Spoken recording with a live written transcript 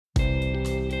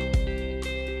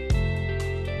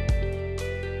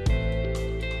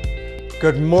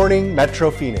Good morning,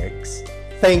 Metro Phoenix.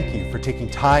 Thank you for taking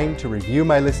time to review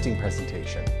my listing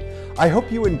presentation. I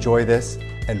hope you enjoy this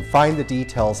and find the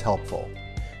details helpful.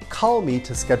 Call me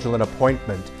to schedule an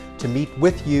appointment to meet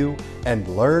with you and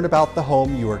learn about the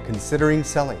home you are considering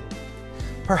selling.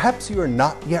 Perhaps you are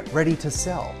not yet ready to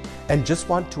sell and just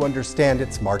want to understand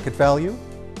its market value?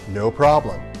 No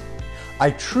problem.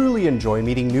 I truly enjoy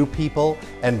meeting new people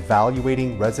and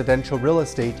evaluating residential real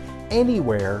estate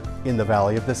anywhere in the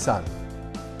Valley of the Sun.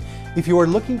 If you are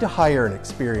looking to hire an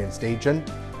experienced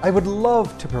agent, I would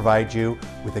love to provide you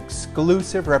with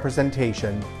exclusive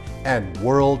representation and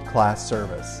world-class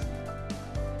service.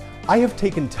 I have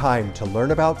taken time to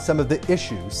learn about some of the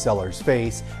issues sellers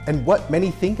face and what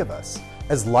many think of us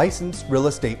as licensed real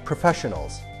estate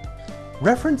professionals.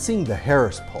 Referencing the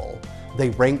Harris poll, they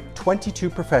rank 22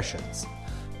 professions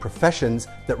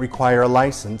that require a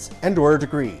license and/or a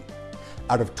degree.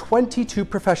 Out of 22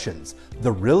 professions,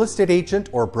 the real estate agent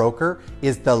or broker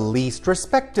is the least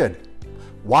respected.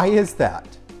 Why is that?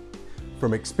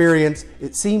 From experience,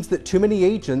 it seems that too many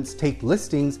agents take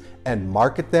listings and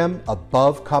market them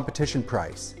above competition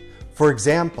price. For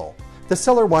example, the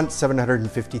seller wants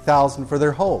 $750,000 for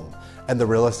their home, and the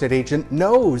real estate agent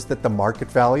knows that the market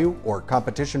value or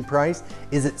competition price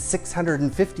is at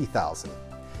 $650,000.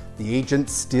 The agent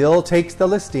still takes the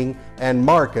listing and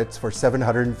markets for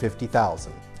 $750,000.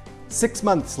 6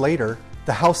 months later,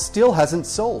 the house still hasn't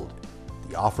sold.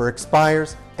 The offer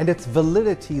expires and its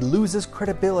validity loses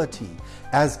credibility,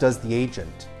 as does the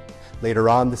agent. Later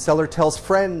on, the seller tells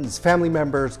friends, family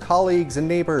members, colleagues, and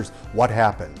neighbors what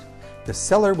happened. The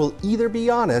seller will either be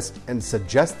honest and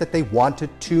suggest that they wanted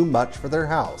too much for their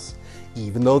house,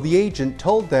 even though the agent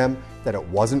told them that it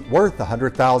wasn't worth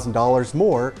 $100,000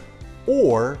 more,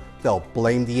 or they'll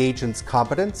blame the agent's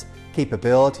competence,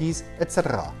 capabilities,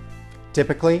 etc.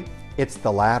 Typically, it's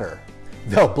the latter.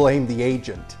 They'll blame the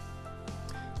agent.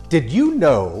 Did you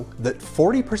know that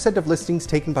 40% of listings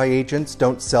taken by agents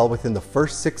don't sell within the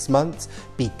first 6 months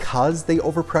because they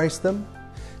overprice them?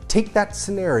 Take that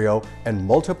scenario and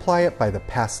multiply it by the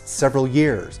past several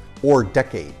years or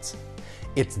decades.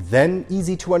 It's then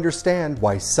easy to understand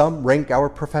why some rank our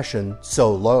profession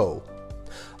so low.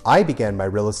 I began my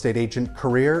real estate agent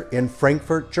career in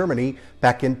Frankfurt, Germany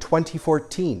back in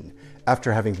 2014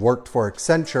 after having worked for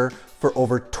Accenture for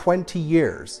over 20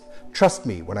 years. Trust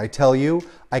me when I tell you,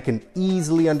 I can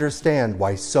easily understand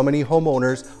why so many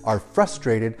homeowners are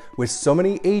frustrated with so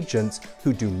many agents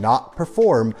who do not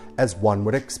perform as one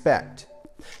would expect.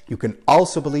 You can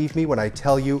also believe me when I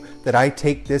tell you that I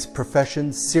take this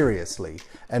profession seriously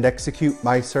and execute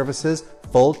my services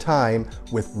full-time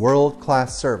with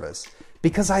world-class service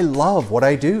because I love what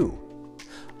I do.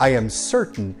 I am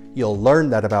certain you'll learn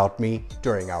that about me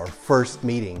during our first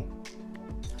meeting.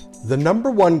 The number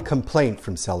one complaint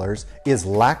from sellers is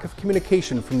lack of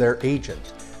communication from their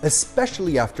agent,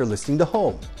 especially after listing the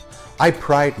home. I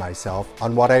pride myself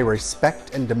on what I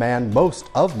respect and demand most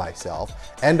of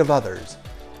myself and of others,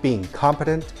 being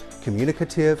competent,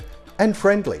 communicative, and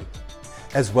friendly,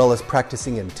 as well as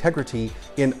practicing integrity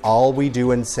in all we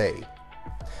do and say.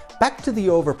 Back to the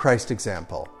overpriced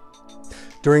example.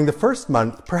 During the first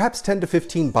month, perhaps 10 to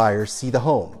 15 buyers see the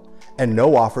home, and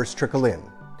no offers trickle in.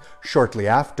 Shortly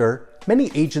after,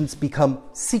 many agents become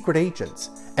secret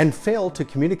agents and fail to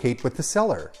communicate with the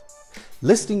seller.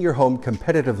 Listing your home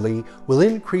competitively will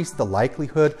increase the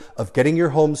likelihood of getting your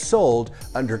home sold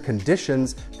under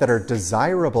conditions that are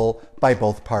desirable by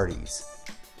both parties.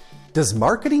 Does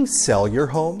marketing sell your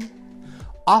home?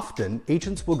 Often,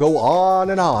 agents will go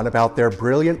on and on about their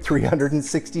brilliant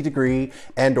 360-degree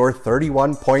and/or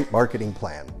 31-point marketing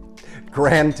plan.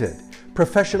 Granted,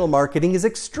 professional marketing is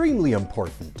extremely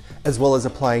important, as well as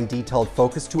applying detailed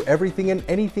focus to everything and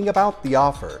anything about the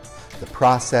offer, the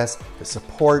process, the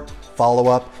support,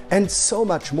 follow-up, and so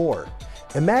much more.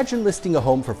 Imagine listing a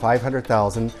home for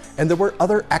 $500,000 and there were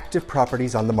other active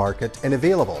properties on the market and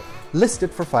available,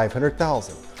 listed for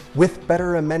 $500,000. With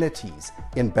better amenities,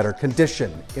 in better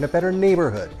condition, in a better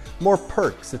neighborhood, more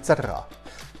perks, etc.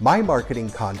 My marketing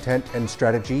content and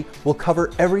strategy will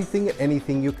cover everything and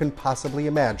anything you can possibly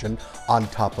imagine on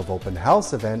top of open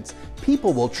house events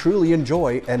people will truly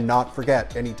enjoy and not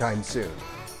forget anytime soon.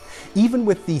 Even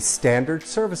with these standard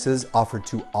services offered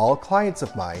to all clients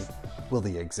of mine, will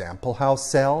the example house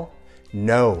sell?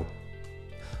 No.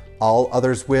 All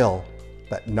others will,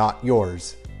 but not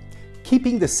yours.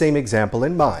 Keeping the same example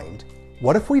in mind,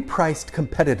 what if we priced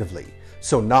competitively,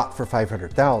 so not for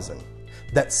 $500,000,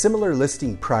 that similar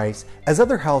listing price as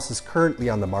other houses currently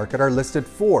on the market are listed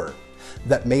for,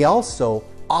 that may also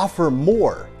offer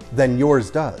more than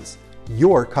yours does,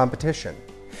 your competition?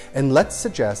 And let's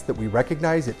suggest that we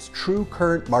recognize its true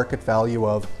current market value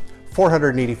of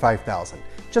 $485,000.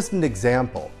 Just an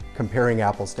example, comparing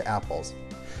apples to apples.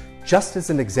 Just as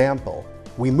an example,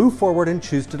 we move forward and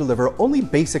choose to deliver only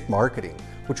basic marketing,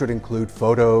 which would include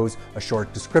photos, a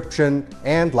short description,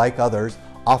 and, like others,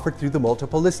 offered through the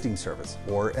multiple listing service,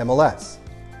 or MLS.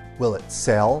 Will it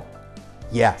sell?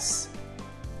 Yes.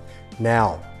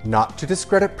 Now, not to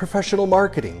discredit professional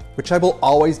marketing, which I will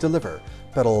always deliver,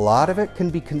 but a lot of it can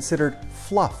be considered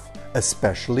fluff,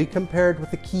 especially compared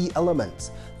with the key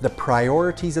elements, the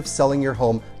priorities of selling your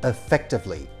home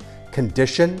effectively: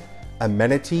 condition,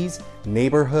 amenities,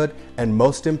 neighborhood, and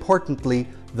most importantly,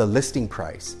 the listing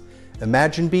price.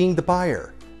 Imagine being the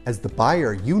buyer. As the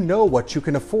buyer, you know what you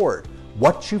can afford,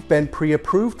 what you've been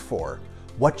pre-approved for,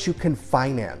 what you can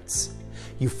finance.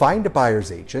 You find a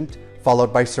buyer's agent,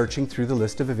 followed by searching through the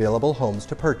list of available homes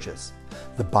to purchase.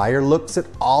 The buyer looks at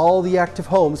all the active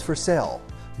homes for sale,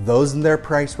 those in their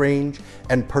price range,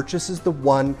 and purchases the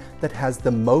one that has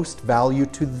the most value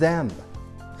to them.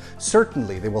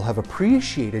 Certainly, they will have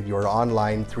appreciated your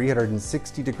online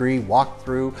 360-degree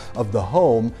walkthrough of the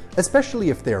home, especially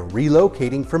if they're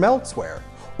relocating from elsewhere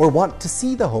or want to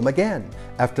see the home again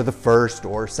after the first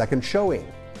or second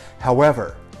showing.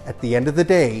 However, at the end of the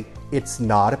day, it's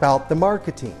not about the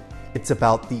marketing. It's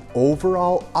about the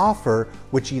overall offer,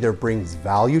 which either brings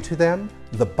value to them,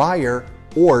 the buyer,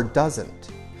 or doesn't.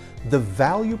 The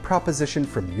value proposition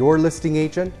from your listing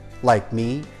agent, like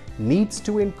me, needs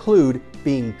to include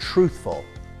being truthful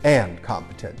and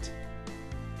competent.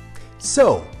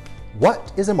 So,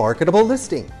 what is a marketable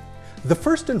listing? The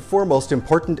first and foremost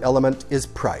important element is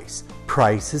price.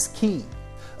 Price is key.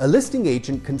 A listing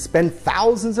agent can spend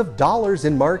thousands of dollars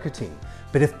in marketing,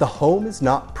 but if the home is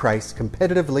not priced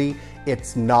competitively,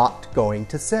 it's not going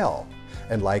to sell.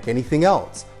 And like anything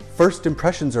else, first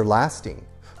impressions are lasting.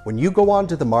 When you go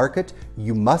onto the market,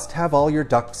 you must have all your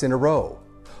ducks in a row.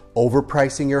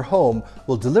 Overpricing your home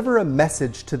will deliver a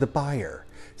message to the buyer.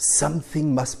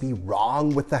 Something must be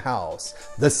wrong with the house,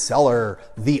 the seller,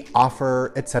 the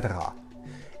offer, etc.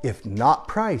 If not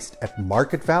priced at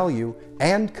market value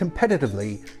and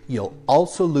competitively, you'll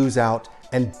also lose out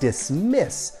and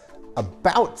dismiss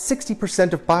about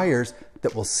 60% of buyers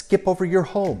that will skip over your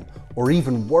home, or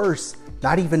even worse,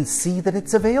 not even see that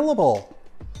it's available.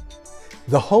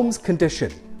 The home's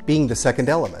condition, being the second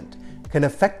element, can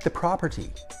affect the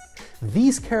property.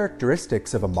 These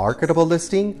characteristics of a marketable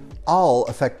listing all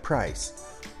affect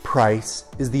price. Price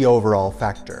is the overall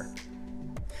factor.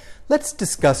 Let's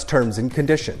discuss terms and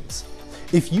conditions.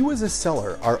 If you as a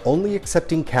seller are only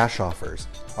accepting cash offers,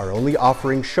 are only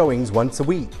offering showings once a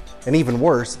week, and even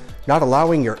worse, not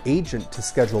allowing your agent to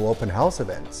schedule open house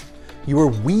events, you are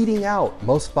weeding out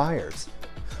most buyers.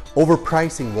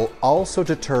 Overpricing will also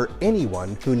deter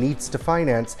anyone who needs to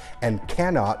finance and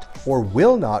cannot or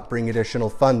will not bring additional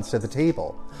funds to the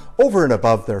table, over and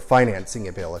above their financing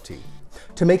ability,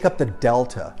 to make up the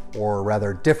delta, or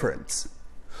rather difference.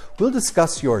 We'll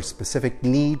discuss your specific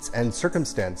needs and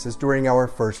circumstances during our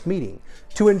first meeting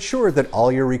to ensure that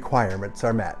all your requirements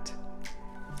are met.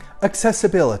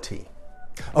 Accessibility.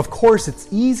 Of course, it's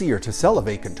easier to sell a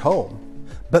vacant home,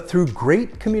 but through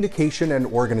great communication and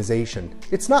organization,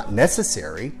 it's not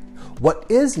necessary. What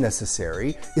is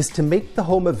necessary is to make the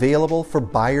home available for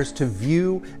buyers to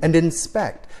view and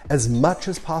inspect as much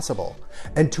as possible,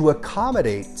 and to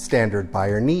accommodate standard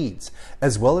buyer needs,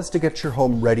 as well as to get your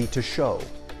home ready to show.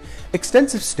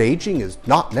 Extensive staging is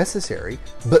not necessary,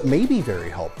 but may be very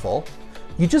helpful.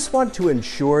 You just want to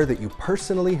ensure that you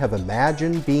personally have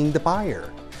imagined being the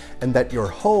buyer, and that your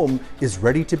home is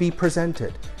ready to be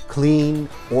presented, clean,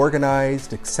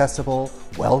 organized, accessible,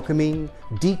 welcoming,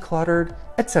 decluttered,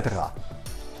 etc.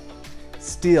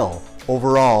 Still,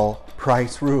 overall,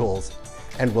 price rules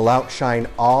and will outshine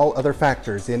all other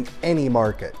factors in any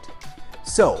market.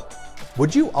 So,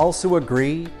 would you also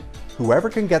agree whoever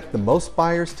can get the most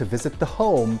buyers to visit the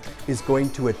home is going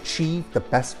to achieve the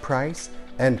best price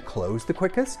and close the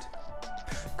quickest?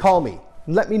 Call me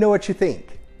and let me know what you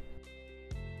think.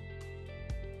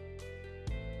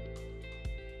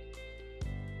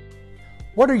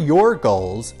 What are your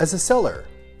goals as a seller?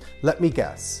 Let me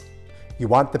guess. You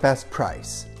want the best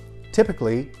price.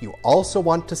 Typically, you also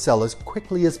want to sell as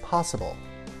quickly as possible.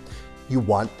 You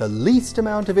want the least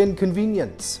amount of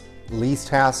inconvenience, least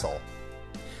hassle.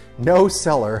 No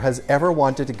seller has ever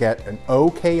wanted to get an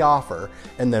okay offer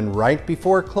and then right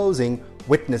before closing,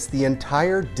 witness the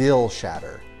entire deal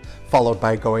shatter, followed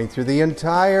by going through the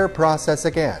entire process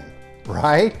again.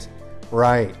 Right?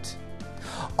 Right.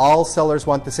 All sellers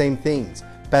want the same things: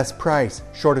 best price,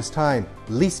 shortest time,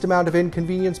 least amount of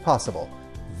inconvenience possible.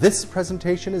 This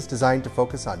presentation is designed to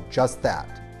focus on just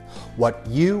that. What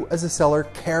you as a seller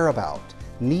care about,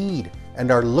 need,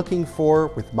 and are looking for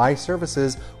with my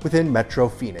services within Metro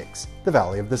Phoenix, the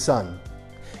Valley of the Sun.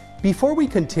 Before we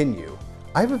continue,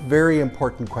 I have a very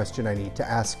important question I need to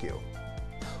ask you.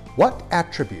 What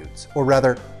attributes, or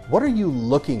rather, what are you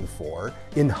looking for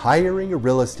in hiring a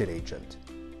real estate agent?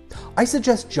 I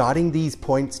suggest jotting these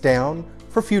points down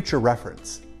for future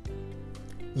reference.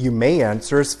 You may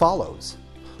answer as follows.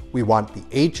 We want the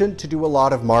agent to do a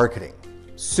lot of marketing.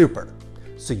 Super.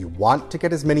 So you want to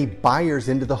get as many buyers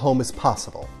into the home as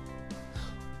possible.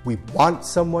 We want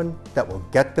someone that will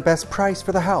get the best price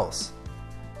for the house.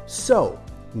 So,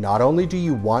 not only do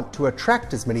you want to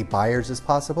attract as many buyers as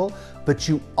possible, but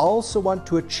you also want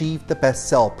to achieve the best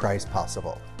sell price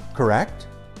possible, correct?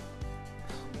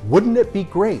 Wouldn't it be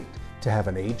great to have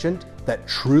an agent that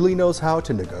truly knows how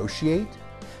to negotiate?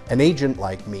 An agent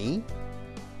like me?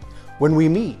 When we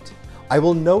meet, I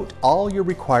will note all your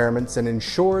requirements and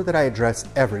ensure that I address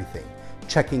everything,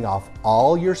 checking off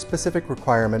all your specific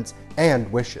requirements and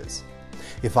wishes.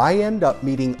 If I end up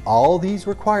meeting all these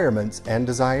requirements and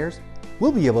desires,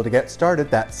 we'll be able to get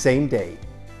started that same day.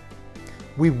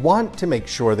 We want to make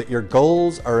sure that your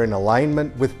goals are in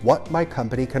alignment with what my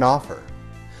company can offer.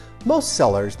 Most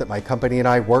sellers that my company and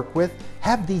I work with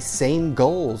have these same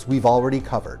goals we've already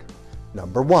covered.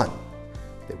 Number one,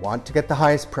 they want to get the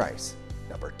highest price.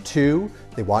 Number two,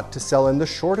 they want to sell in the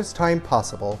shortest time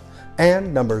possible.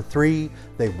 And number three,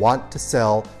 they want to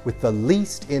sell with the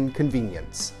least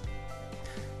inconvenience.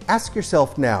 Ask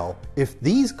yourself now if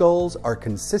these goals are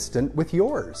consistent with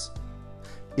yours.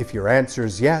 If your answer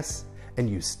is yes, and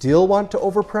you still want to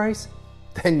overprice,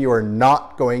 then you are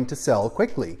not going to sell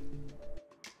quickly.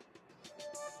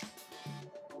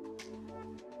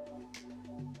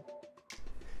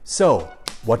 So,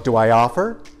 what do I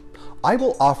offer? I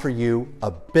will offer you a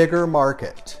bigger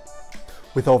market.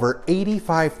 With over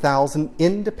 85,000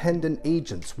 independent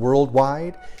agents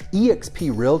worldwide,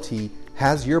 eXp Realty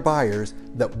has your buyers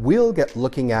that will get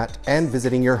looking at and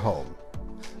visiting your home.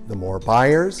 The more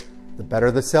buyers, the better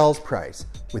the sales price,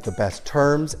 with the best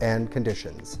terms and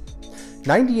conditions.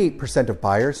 98% of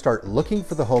buyers start looking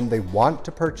for the home they want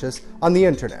to purchase on the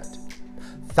internet.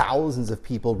 Thousands of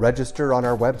people register on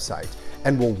our website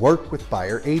and will work with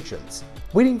buyer agents,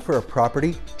 waiting for a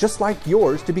property just like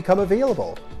yours to become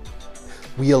available.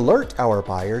 We alert our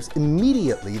buyers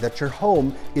immediately that your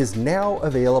home is now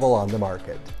available on the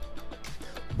market.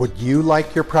 Would you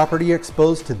like your property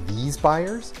exposed to these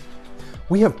buyers?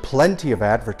 We have plenty of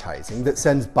advertising that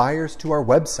sends buyers to our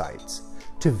websites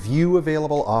to view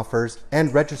available offers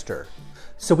and register,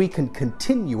 so we can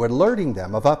continue alerting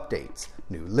them of updates,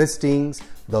 new listings,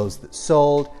 those that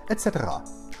sold, etc.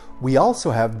 We also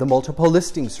have the Multiple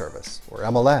Listing Service, or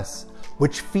MLS,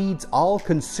 which feeds all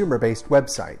consumer-based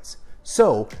websites.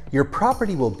 So your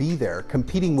property will be there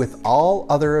competing with all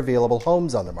other available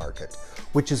homes on the market,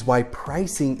 which is why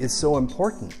pricing is so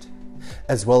important,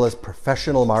 as well as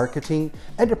professional marketing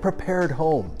and a prepared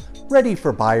home ready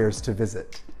for buyers to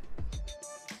visit.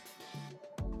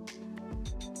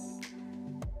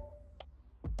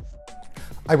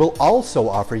 I will also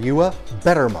offer you a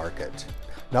better market.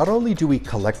 Not only do we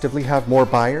collectively have more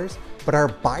buyers, but our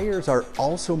buyers are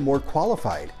also more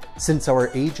qualified, since our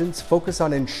agents focus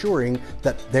on ensuring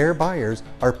that their buyers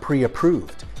are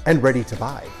pre-approved and ready to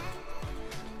buy.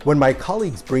 When my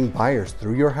colleagues bring buyers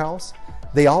through your house,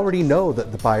 they already know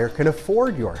that the buyer can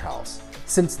afford your house,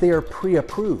 since they are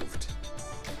pre-approved.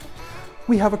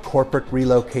 We have a corporate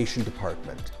relocation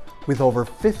department with over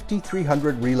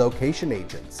 5,300 relocation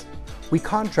agents. We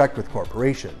contract with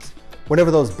corporations. Whenever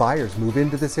those buyers move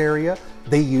into this area,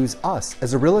 they use us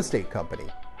as a real estate company.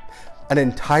 An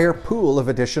entire pool of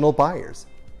additional buyers,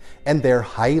 and they're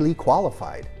highly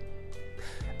qualified.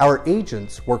 Our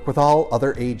agents work with all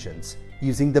other agents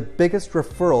using the biggest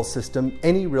referral system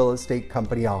any real estate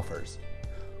company offers.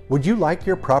 Would you like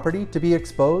your property to be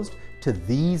exposed to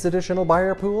these additional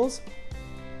buyer pools?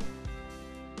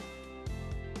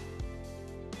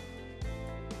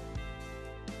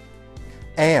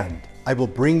 And I will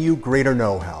bring you greater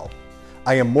know-how.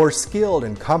 I am more skilled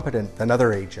and competent than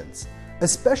other agents,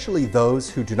 especially those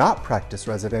who do not practice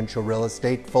residential real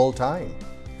estate full-time.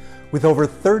 With over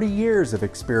 30 years of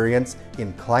experience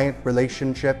in client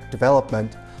relationship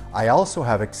development, I also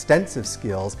have extensive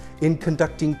skills in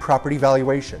conducting property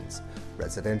valuations,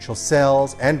 residential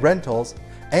sales and rentals,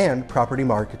 and property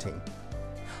marketing.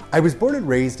 I was born and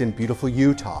raised in beautiful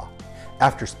Utah.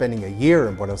 After spending a year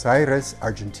in Buenos Aires,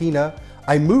 Argentina,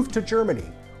 I moved to Germany,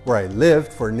 where I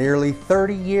lived for nearly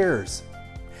 30 years.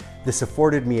 This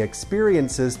afforded me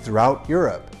experiences throughout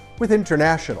Europe with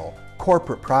international,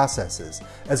 corporate processes,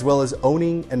 as well as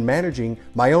owning and managing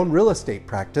my own real estate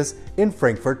practice in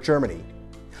Frankfurt, Germany.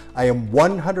 I am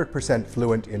 100%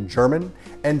 fluent in German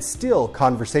and still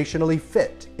conversationally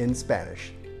fit in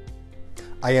Spanish.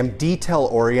 I am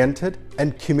detail-oriented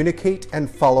and communicate and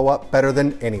follow up better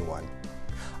than anyone.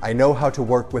 I know how to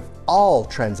work with all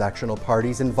transactional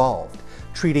parties involved,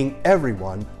 treating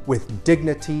everyone with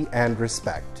dignity and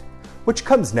respect, which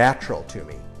comes natural to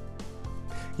me.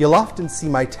 You'll often see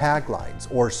my taglines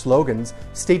or slogans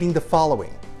stating the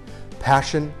following: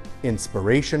 passion,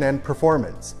 inspiration, and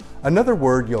performance. Another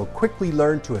word you'll quickly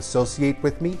learn to associate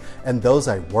with me and those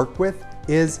I work with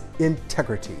is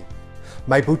integrity.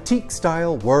 My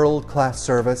boutique-style, world-class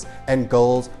service and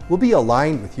goals will be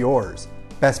aligned with yours.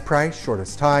 Best price,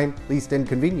 shortest time, least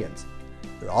inconvenience.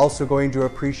 You're also going to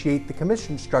appreciate the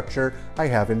commission structure I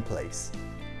have in place.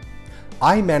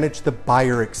 I manage the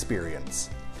buyer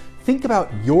experience. Think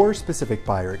about your specific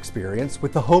buyer experience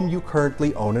with the home you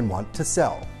currently own and want to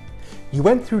sell. You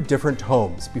went through different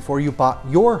homes before you bought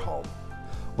your home.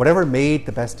 Whatever made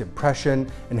the best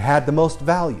impression and had the most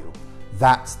value,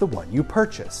 that's the one you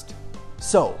purchased.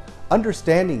 So,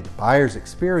 understanding the buyer's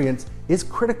experience is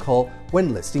critical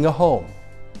when listing a home.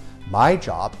 My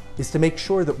job is to make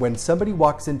sure that when somebody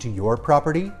walks into your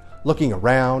property, looking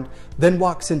around, then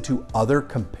walks into other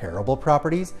comparable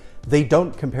properties, they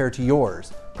don't compare to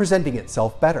yours, presenting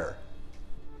itself better.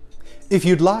 If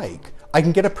you'd like, I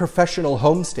can get a professional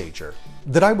home stager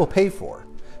that I will pay for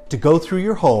to go through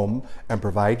your home and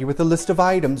provide you with a list of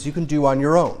items you can do on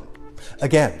your own.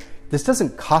 Again, this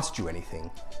doesn't cost you anything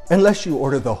unless you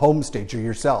order the home stager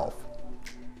yourself.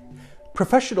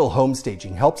 Professional home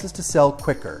staging helps us to sell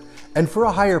quicker and for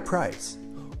a higher price.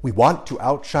 We want to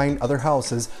outshine other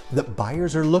houses that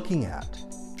buyers are looking at.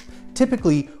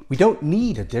 Typically, we don't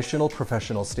need additional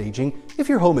professional staging if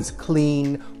your home is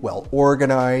clean, well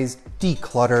organized,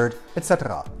 decluttered,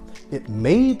 etc. It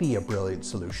may be a brilliant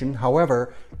solution,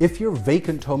 however, if your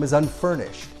vacant home is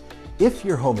unfurnished. If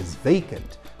your home is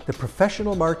vacant, the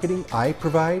professional marketing I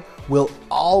provide will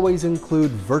always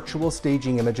include virtual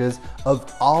staging images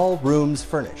of all rooms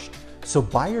furnished, so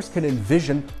buyers can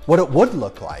envision what it would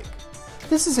look like.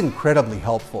 This is incredibly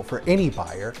helpful for any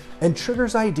buyer and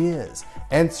triggers ideas,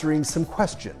 answering some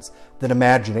questions that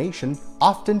imagination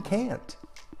often can't.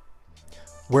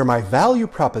 Where my value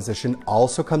proposition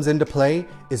also comes into play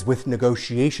is with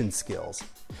negotiation skills.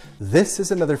 This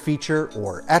is another feature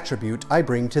or attribute I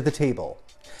bring to the table.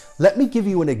 Let me give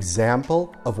you an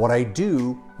example of what I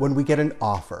do when we get an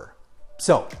offer.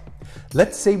 So,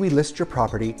 let's say we list your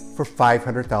property for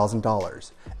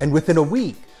 $500,000, and within a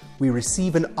week, we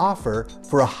receive an offer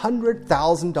for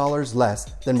 $100,000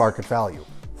 less than market value,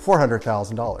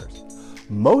 $400,000.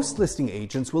 Most listing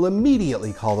agents will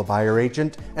immediately call the buyer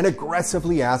agent and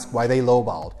aggressively ask why they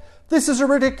lowballed. This is a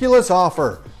ridiculous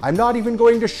offer. I'm not even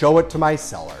going to show it to my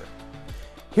seller.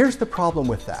 Here's the problem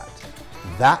with that.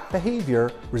 That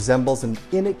behavior resembles an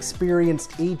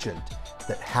inexperienced agent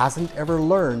that hasn't ever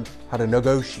learned how to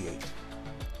negotiate.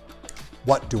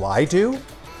 What do?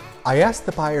 I ask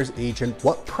the buyer's agent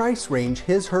what price range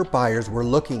his/her buyers were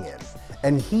looking in,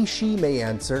 and he/she may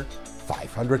answer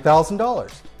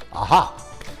 $500,000. Aha!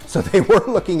 So they were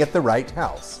looking at the right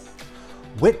house.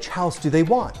 Which house do they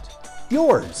want?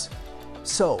 Yours.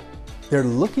 So they're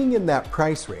looking in that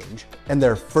price range, and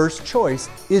their first choice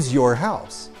is your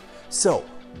house. So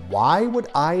why would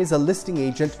I as a listing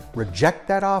agent reject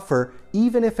that offer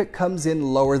even if it comes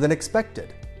in lower than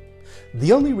expected?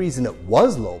 The only reason it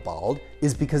was lowballed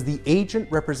is because the agent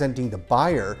representing the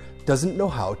buyer doesn't know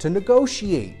how to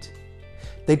negotiate.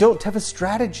 They don't have a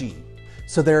strategy,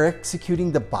 so they're executing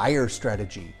the buyer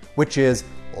strategy, which is,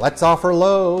 let's offer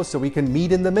low so we can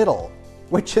meet in the middle,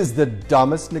 which is the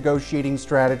dumbest negotiating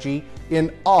strategy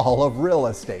in all of real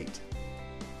estate.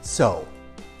 So,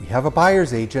 we have a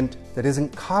buyer's agent that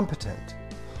isn't competent.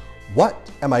 What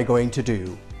am I going to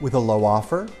do with a low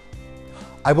offer?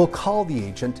 I will call the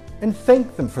agent and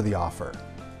thank them for the offer.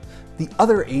 The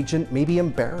other agent may be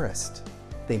embarrassed.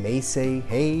 They may say,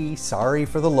 hey, sorry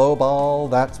for the low ball,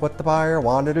 that's what the buyer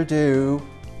wanted to do.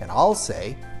 And I'll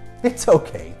say, it's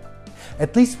okay.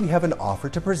 At least we have an offer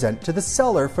to present to the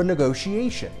seller for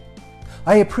negotiation.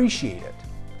 I appreciate it.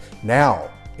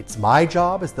 Now, it's my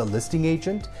job as the listing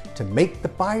agent to make the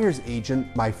buyer's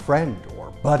agent my friend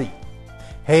or buddy.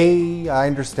 Hey, I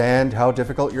understand how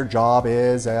difficult your job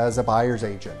is as a buyer's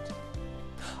agent.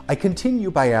 I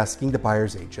continue by asking the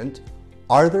buyer's agent,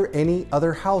 are there any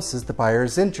other houses the buyer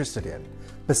is interested in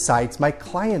besides my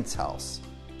client's house?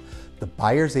 The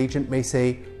buyer's agent may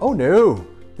say, oh no,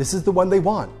 this is the one they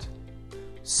want.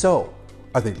 So,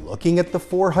 are they looking at the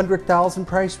 $400,000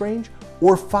 price range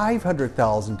or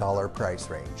 $500,000 price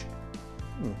range?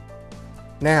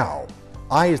 Now,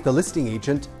 I as the listing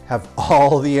agent have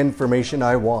all the information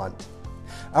I want.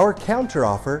 Our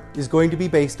counteroffer is going to be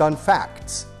based on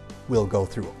facts. We'll go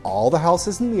through all the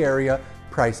houses in the area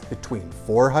priced between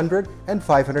 $400,000 and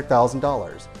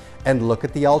 $500,000 and look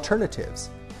at the alternatives.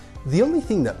 The only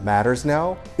thing that matters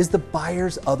now is the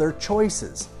buyer's other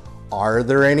choices. Are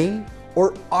there any,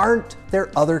 or aren't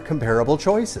there other comparable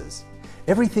choices?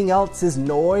 Everything else is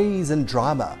noise and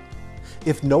drama.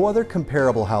 If no other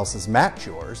comparable houses match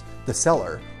yours, the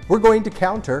seller, we're going to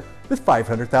counter with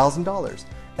 $500,000,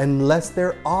 unless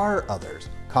there are others,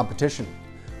 competition.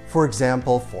 For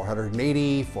example,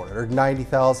 $480,000,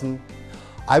 $490,000.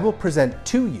 I will present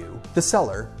to you, the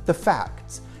seller, the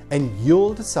facts, and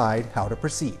you'll decide how to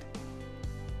proceed.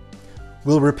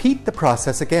 We'll repeat the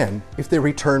process again if they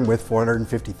return with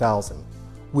 $450,000.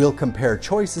 We'll compare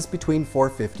choices between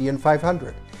 $450,000 and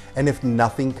 $500,000, and if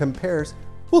nothing compares,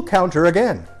 we'll counter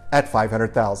again at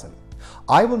 $500,000.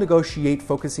 I will negotiate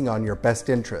focusing on your best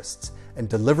interests and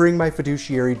delivering my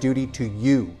fiduciary duty to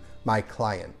you, my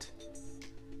client.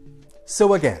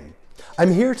 So again,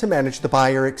 I'm here to manage the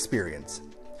buyer experience.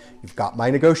 You've got my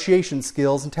negotiation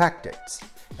skills and tactics.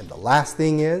 And the last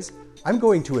thing is, I'm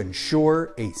going to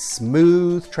ensure a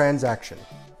smooth transaction.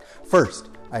 First,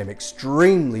 I am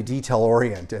extremely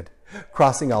detail-oriented,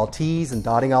 crossing all T's and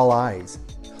dotting all I's.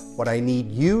 What I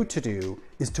need you to do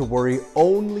is to worry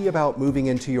only about moving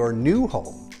into your new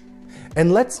home.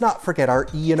 And let's not forget our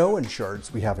E&O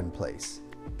insurance we have in place.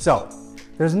 So,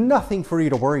 there's nothing for you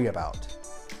to worry about.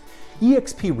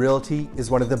 eXp Realty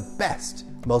is one of the best,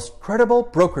 most credible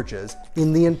brokerages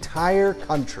in the entire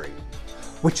country,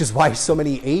 which is why so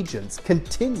many agents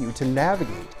continue to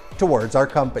navigate towards our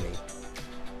company.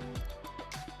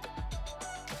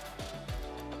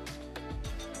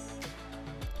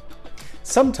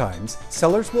 Sometimes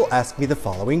sellers will ask me the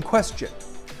following question: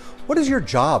 what is your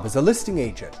job as a listing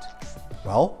agent?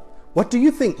 Well, what do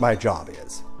you think my job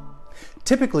is?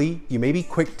 Typically, you may be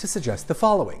quick to suggest the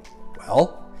following: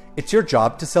 well, it's your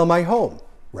job to sell my home,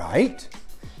 right?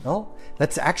 Well,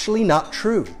 that's actually not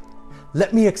true.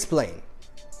 Let me explain.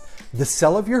 The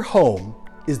sale of your home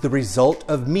is the result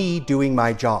of me doing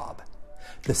my job.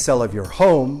 The sale of your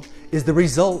home is the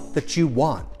result that you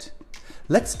want.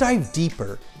 Let's dive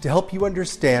deeper to help you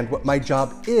understand what my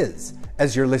job is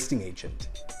as your listing agent.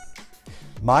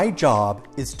 My job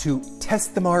is to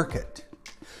test the market.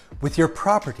 With your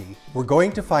property, we're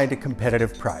going to find a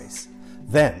competitive price.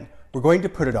 Then, we're going to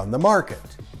put it on the market.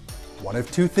 One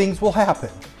of two things will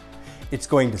happen. It's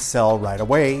going to sell right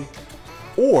away,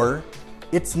 or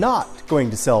it's not going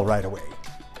to sell right away.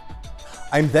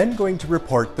 I'm then going to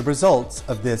report the results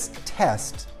of this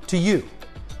test to you.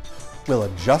 We'll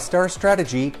adjust our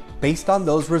strategy based on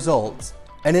those results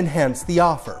and enhance the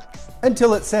offer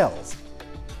until it sells.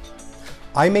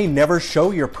 I may never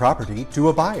show your property to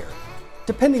a buyer,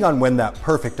 depending on when that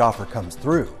perfect offer comes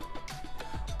through.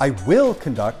 I will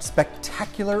conduct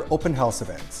spectacular open house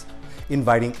events,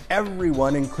 inviting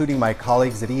everyone, including my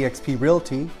colleagues at eXp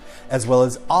Realty, as well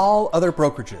as all other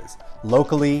brokerages,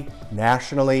 locally,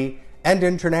 nationally, and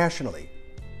internationally.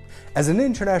 As an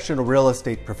international real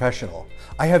estate professional,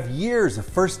 I have years of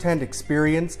first-hand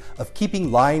experience of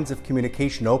keeping lines of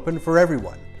communication open for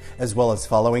everyone, as well as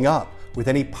following up with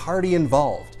any party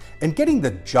involved and getting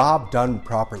the job done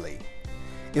properly.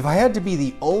 If I had to be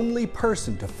the only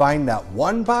person to find that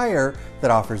one buyer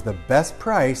that offers the best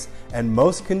price and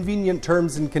most convenient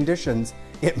terms and conditions,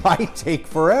 it might take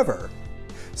forever.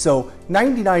 So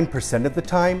 99% of the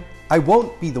time, I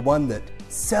won't be the one that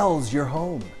sells your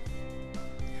home.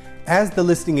 As the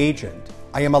listing agent,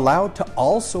 I am allowed to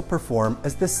also perform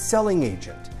as the selling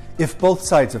agent if both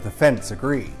sides of the fence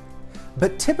agree.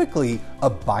 But typically, a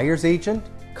buyer's agent,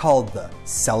 called the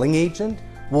selling agent,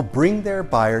 will bring their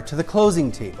buyer to the closing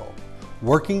table,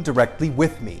 working directly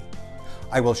with me.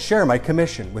 I will share my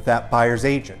commission with that buyer's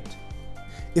agent.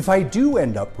 If I do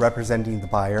end up representing the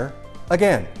buyer,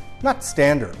 again, not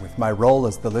standard with my role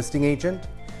as the listing agent,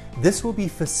 this will be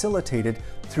facilitated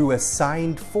through a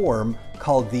signed form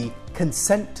called the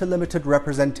Consent to Limited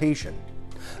Representation,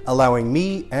 allowing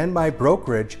me and my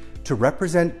brokerage to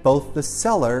represent both the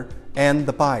seller and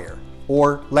the buyer,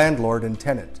 or landlord and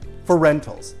tenant, for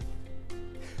rentals.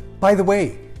 By the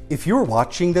way, if you're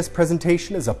watching this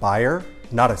presentation as a buyer,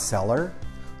 not a seller,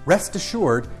 rest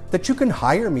assured that you can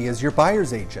hire me as your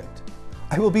buyer's agent.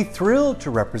 I will be thrilled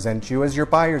to represent you as your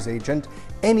buyer's agent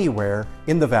anywhere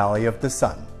in the Valley of the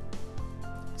Sun.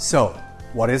 So,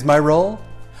 what is my role?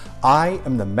 I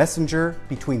am the messenger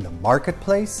between the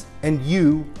marketplace and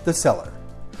you, the seller.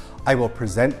 I will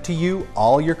present to you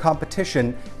all your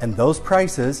competition and those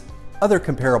prices, other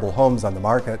comparable homes on the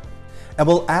market, and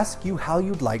will ask you how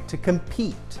you'd like to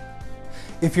compete.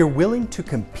 If you're willing to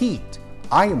compete,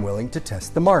 I am willing to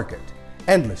test the market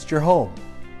and list your home.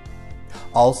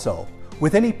 Also,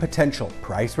 with any potential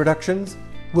price reductions,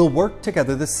 we'll work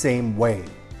together the same way.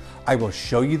 I will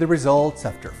show you the results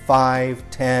after 5,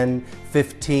 10,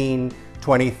 15,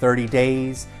 20, 30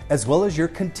 days, as well as your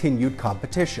continued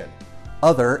competition,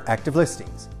 other active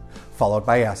listings, followed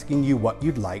by asking you what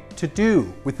you'd like to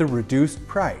do with the reduced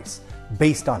price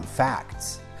based on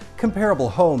facts, comparable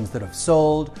homes that have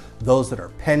sold, those that are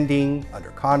pending,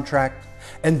 under contract,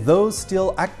 and those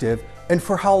still active and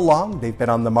for how long they've been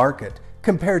on the market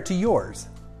compared to yours.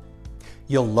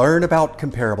 You'll learn about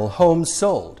comparable homes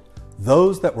sold,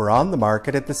 those that were on the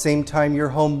market at the same time your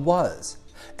home was,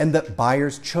 and that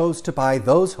buyers chose to buy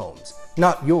those homes,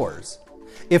 not yours,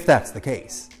 if that's the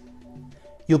case.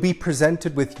 You'll be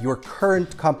presented with your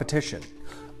current competition,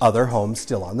 other homes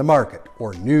still on the market,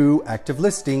 or new active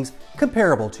listings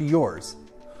comparable to yours.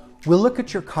 We'll look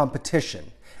at your competition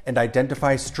and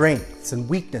identify strengths and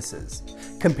weaknesses,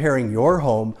 comparing your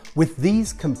home with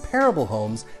these comparable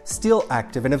homes still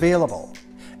active and available.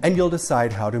 And you'll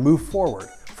decide how to move forward.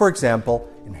 For example,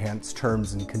 enhanced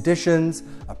terms and conditions,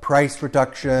 a price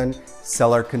reduction,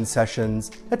 seller concessions,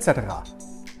 etc.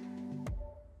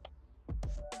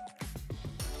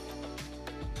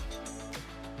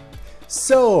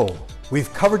 So,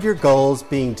 we've covered your goals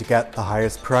being to get the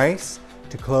highest price,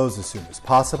 to close as soon as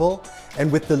possible,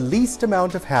 and with the least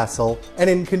amount of hassle and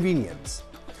inconvenience.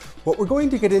 What we're going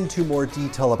to get into more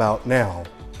detail about now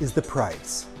is the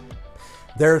price.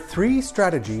 There are 3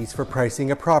 strategies for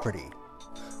pricing a property.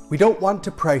 We don't want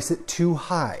to price it too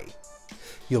high.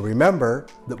 You'll remember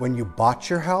that when you bought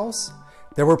your house,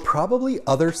 there were probably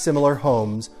other similar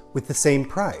homes with the same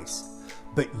price,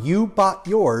 but you bought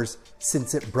yours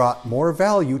since it brought more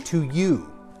value to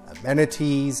you.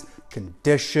 Amenities,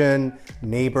 condition,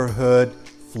 neighborhood,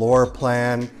 floor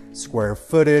plan, square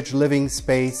footage, living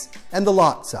space, and the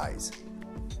lot size.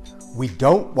 We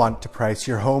don't want to price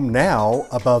your home now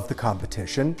above the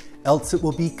competition, else it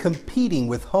will be competing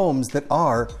with homes that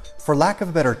are, for lack of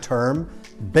a better term,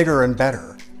 bigger and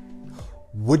better.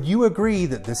 Would you agree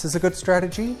that this is a good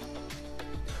strategy?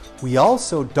 We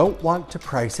also don't want to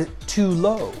price it too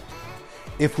low.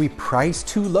 If we price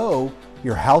too low,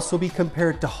 your house will be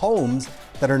compared to homes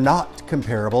that are not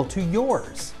comparable to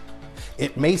yours.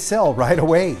 It may sell right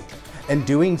away, and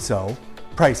doing so,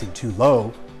 pricing too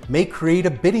low, may create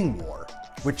a bidding war,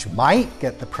 which might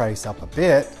get the price up a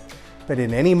bit, but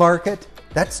in any market,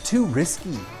 that's too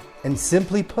risky, and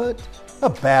simply put, a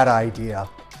bad idea.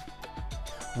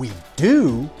 We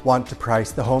do want to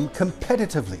price the home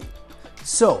competitively.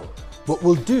 So, what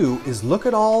we'll do is look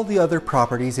at all the other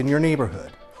properties in your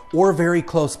neighborhood, or very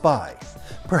close by,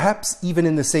 perhaps even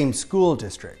in the same school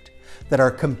district, that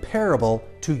are comparable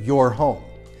to your home,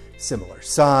 similar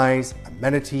size,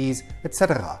 amenities,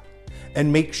 etc.,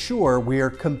 and make sure we are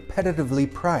competitively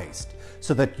priced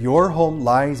so that your home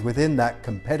lies within that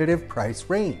competitive price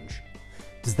range.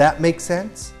 Does that make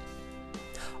sense?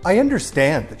 I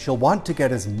understand that you'll want to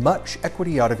get as much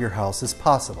equity out of your house as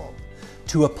possible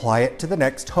to apply it to the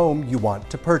next home you want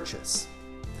to purchase.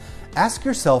 Ask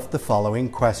yourself the following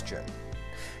question.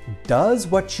 Does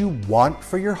what you want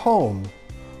for your home,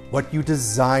 what you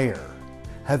desire,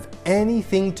 have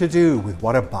anything to do with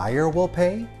what a buyer will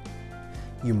pay?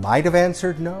 You might have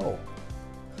answered no.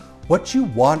 What you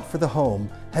want for the home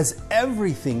has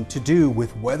everything to do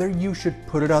with whether you should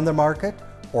put it on the market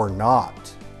or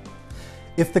not.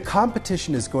 If the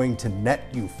competition is going to net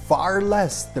you far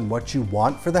less than what you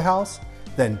want for the house,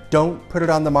 then don't put it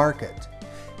on the market,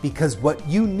 because what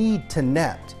you need to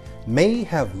net may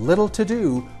have little to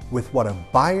do with what a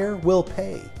buyer will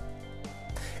pay.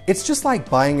 It's just like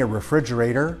buying a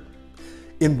refrigerator.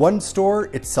 In one store,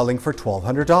 it's selling for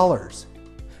 $1,200.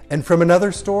 And from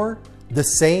another store, the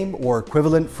same or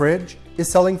equivalent fridge is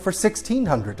selling for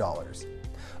 $1,600.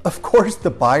 Of course,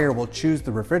 the buyer will choose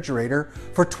the refrigerator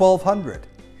for $1,200.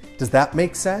 Does that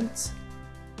make sense?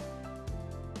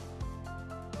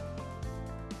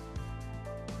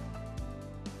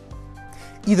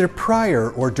 Either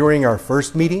prior or during our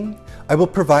first meeting, I will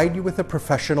provide you with a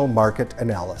professional market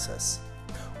analysis,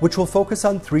 which will focus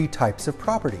on 3 types of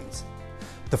properties.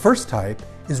 The first type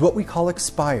is what we call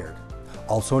expired,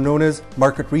 also known as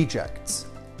market rejects.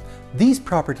 These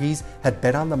properties had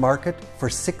been on the market for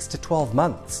 6 to 12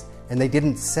 months, and they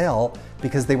didn't sell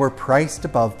because they were priced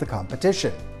above the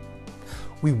competition.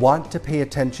 We want to pay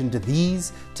attention to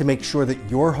these to make sure that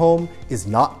your home is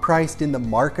not priced in the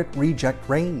market reject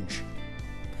range.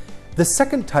 The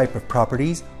second type of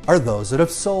properties are those that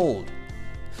have sold.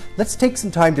 Let's take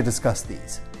some time to discuss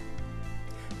these.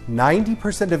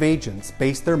 90% of agents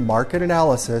base their market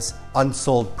analysis on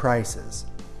sold prices.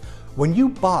 When you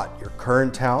bought your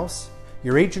current house,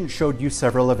 your agent showed you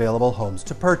several available homes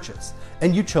to purchase,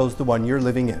 and you chose the one you're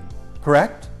living in,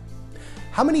 correct?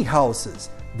 How many houses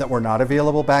that were not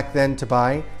available back then to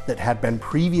buy that had been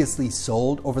previously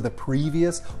sold over the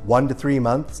previous 1 to 3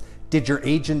 months did your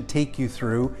agent take you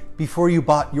through before you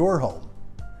bought your home?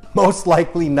 Most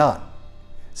likely none.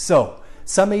 So,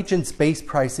 some agents base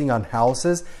pricing on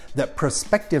houses that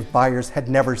prospective buyers had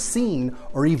never seen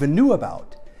or even knew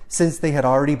about, since they had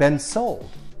already been sold.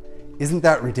 Isn't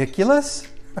that ridiculous?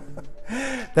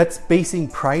 That's basing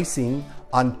pricing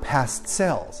on past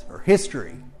sales or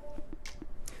history.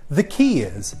 The key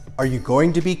is, are you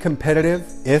going to be competitive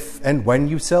if and when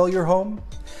you sell your home?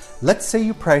 Let's say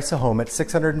you price a home at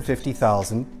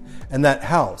 $650,000 and that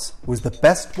house was the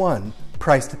best one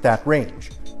priced at that range,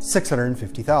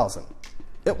 $650,000.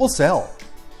 It will sell.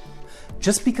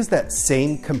 Just because that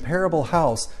same comparable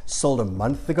house sold a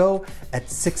month ago at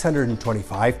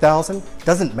 $625,000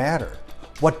 doesn't matter.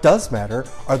 What does matter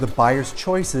are the buyer's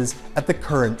choices at the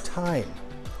current time.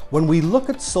 When we look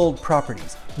at sold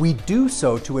properties, we do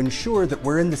so to ensure that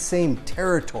we're in the same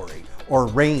territory or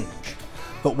range.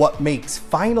 But what makes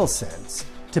final sense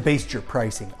to base your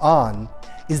pricing on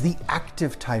is the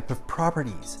active type of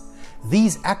properties.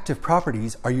 These active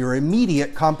properties are your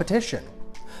immediate competition.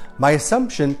 My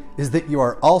assumption is that you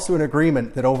are also in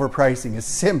agreement that overpricing is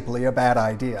simply a bad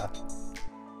idea.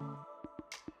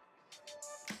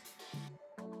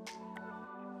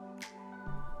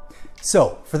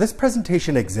 So, for this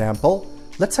presentation example,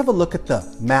 let's have a look at the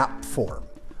map form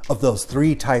of those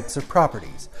 3 types of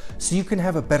properties so you can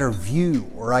have a better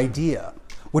view or idea,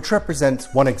 which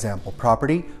represents one example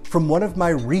property from one of my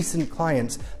recent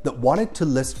clients that wanted to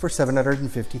list for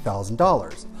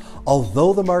 $750,000,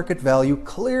 although the market value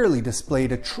clearly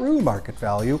displayed a true market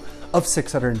value of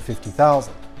 $650,000.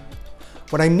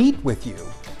 When I meet with you,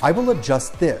 I will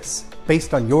adjust this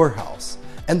based on your house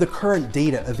and the current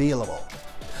data available.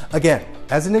 Again,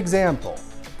 as an example,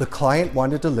 the client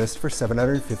wanted to list for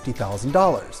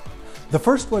 $750,000. The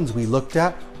first ones we looked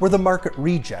at were the market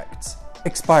rejects,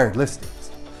 expired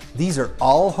listings. These are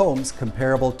all homes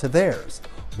comparable to theirs.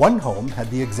 One home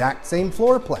had the exact same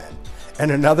floor plan,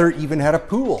 and another even had a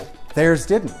pool. Theirs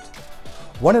didn't.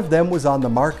 One of them was on the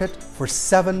market for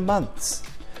 7 months.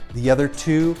 The other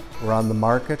 2 were on the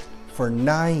market for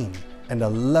 9 and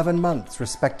 11 months,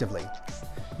 respectively.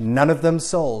 None of them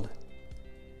sold.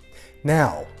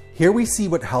 Now, here we see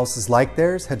what houses like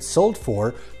theirs had sold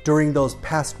for during those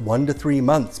past 1 to 3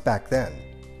 months back then.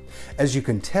 As you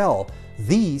can tell,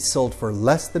 these sold for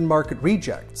less than market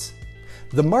rejects.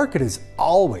 The market is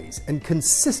always and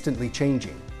consistently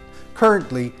changing.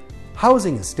 Currently,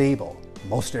 housing is stable.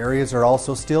 Most areas are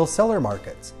also still seller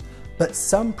markets, but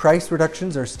some price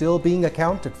reductions are still being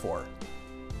accounted for.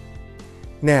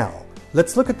 Now,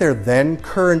 let's look at their then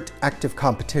current active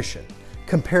competition.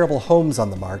 Comparable homes on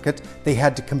the market they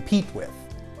had to compete with.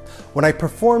 When I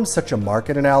perform such a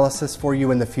market analysis for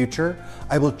you in the future,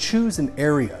 I will choose an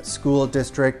area, school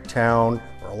district, town,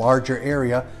 or a larger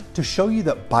area to show you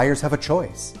that buyers have a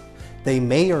choice. They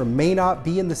may or may not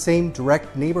be in the same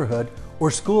direct neighborhood or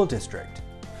school district.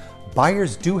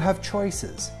 Buyers do have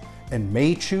choices and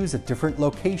may choose a different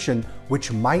location,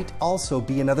 which might also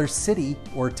be another city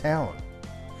or town.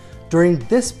 During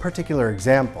this particular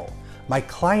example, my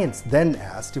clients then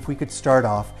asked if we could start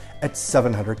off at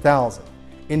 $700,000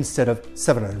 instead of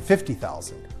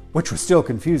 $750,000, which was still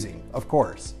confusing, of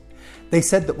course. They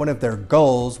said that one of their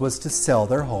goals was to sell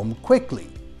their home quickly.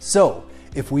 So,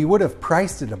 if we would have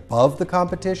priced it above the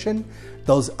competition,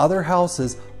 those other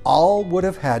houses all would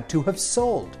have had to have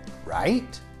sold,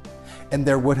 right? And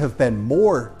there would have been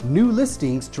more new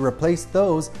listings to replace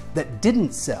those that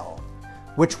didn't sell,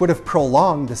 which would have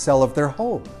prolonged the sale of their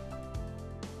home.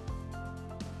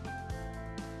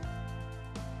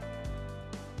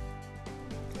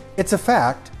 It's a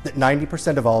fact that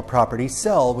 90% of all properties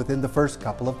sell within the first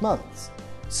couple of months.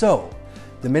 So,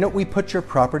 the minute we put your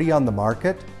property on the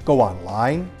market, go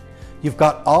online, you've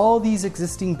got all these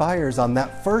existing buyers on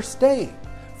that first day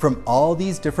from all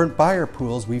these different buyer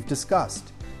pools we've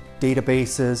discussed.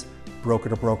 Databases,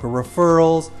 broker-to-broker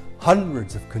referrals,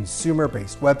 hundreds of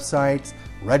consumer-based websites,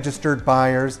 registered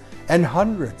buyers, and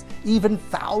hundreds, even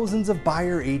thousands of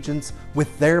buyer agents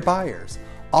with their buyers,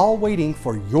 all waiting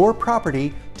for your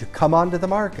property to come onto the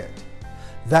market.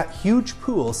 That huge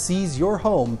pool sees your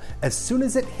home as soon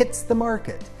as it hits the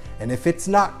market, and if it's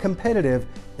not competitive,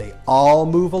 they all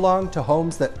move along to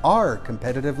homes that are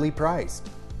competitively priced.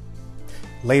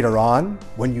 Later on,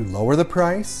 when you lower the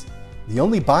price, the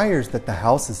only buyers that the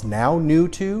house is now new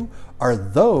to are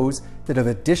those that have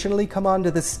additionally come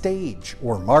onto the stage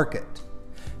or market.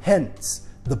 Hence,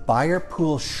 the buyer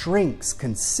pool shrinks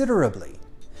considerably.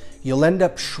 You'll end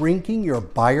up shrinking your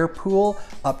buyer pool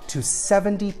up to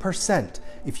 70%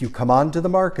 if you come onto the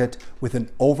market with an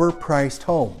overpriced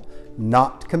home,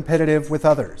 not competitive with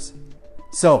others.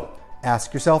 So,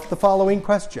 ask yourself the following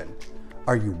question.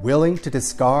 Are you willing to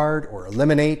discard or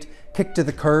eliminate, kick to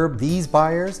the curb these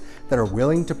buyers that are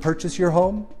willing to purchase your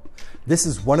home? This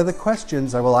is one of the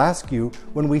questions I will ask you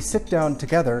when we sit down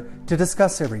together to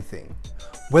discuss everything.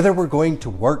 Whether we're going to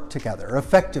work together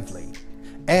effectively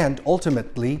and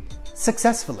ultimately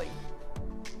successfully.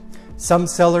 Some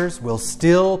sellers will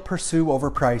still pursue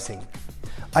overpricing.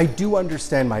 I do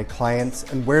understand my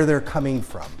clients and where they're coming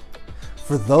from.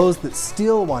 For those that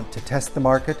still want to test the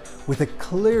market with a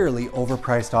clearly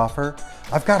overpriced offer,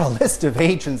 I've got a list of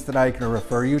agents that I can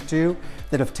refer you to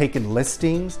that have taken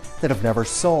listings that have never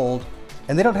sold,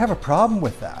 and they don't have a problem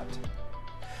with that.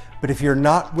 But if you're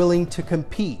not willing to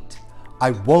compete,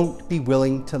 I won't be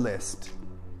willing to list.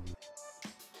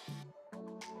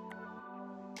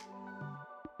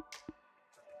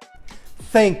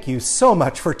 Thank you so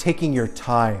much for taking your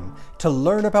time to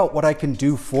learn about what I can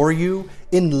do for you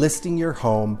in listing your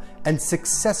home and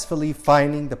successfully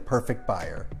finding the perfect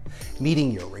buyer,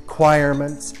 meeting your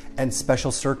requirements and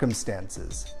special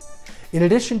circumstances. In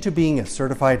addition to being a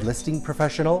certified listing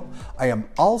professional, I am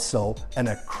also an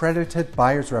accredited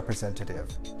buyer's representative,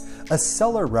 a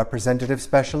seller representative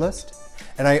specialist,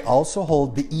 and I also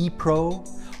hold the ePro,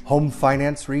 Home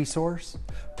Finance Resource,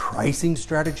 Pricing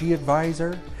Strategy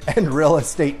Advisor, and Real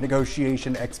Estate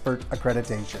Negotiation Expert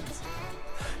accreditations.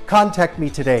 Contact me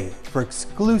today for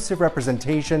exclusive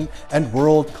representation and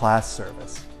world-class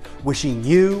service. Wishing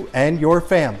you and your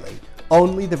family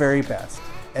only the very best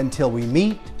until we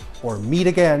meet or meet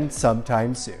again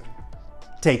sometime soon.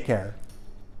 Take care.